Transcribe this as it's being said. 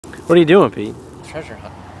What are you doing, Pete? Treasure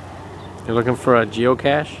hunt. You're looking for a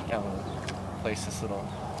geocache? Yeah, we'll place this little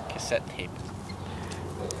cassette tape.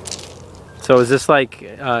 So is this like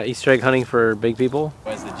Easter egg hunting for big people?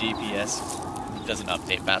 As the GPS doesn't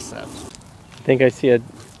update fast enough. I think I see a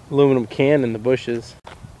aluminum can in the bushes.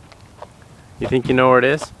 You think you know where it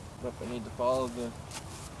is? But I need to follow the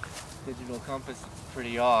digital compass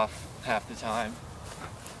pretty off half the time.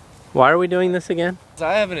 Why are we doing this again?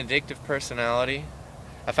 I have an addictive personality.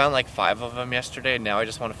 I found like 5 of them yesterday, and now I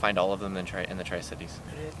just want to find all of them in the Tri-Cities.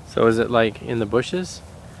 So is it like in the bushes?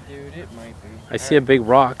 Dude, it might be. I see a big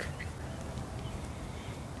rock.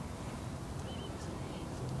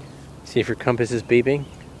 See if your compass is beeping.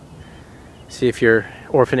 See if your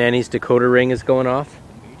Orphan Annie's decoder ring is going off.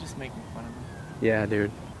 Are you just making fun of me? Yeah,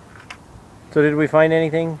 dude. So did we find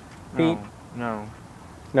anything, Pete? No.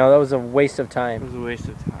 No, that was a waste of It time. was a waste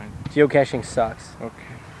of time. Geocaching sucks. Okay.